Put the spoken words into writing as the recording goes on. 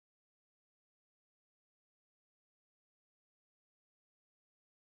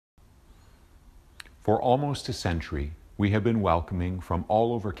For almost a century, we have been welcoming from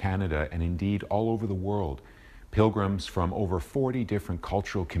all over Canada and indeed all over the world pilgrims from over 40 different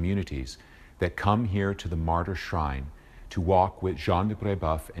cultural communities that come here to the Martyrs Shrine to walk with Jean de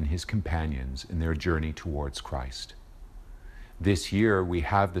Brébeuf and his companions in their journey towards Christ. This year, we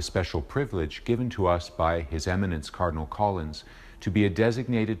have the special privilege given to us by His Eminence Cardinal Collins to be a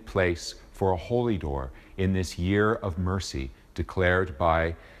designated place for a holy door in this year of mercy declared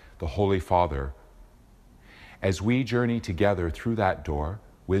by the Holy Father. As we journey together through that door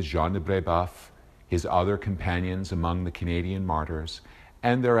with Jean de Brébeuf, his other companions among the Canadian martyrs,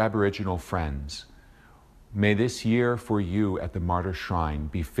 and their Aboriginal friends, may this year for you at the Martyrs Shrine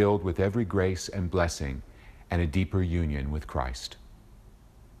be filled with every grace and blessing and a deeper union with Christ.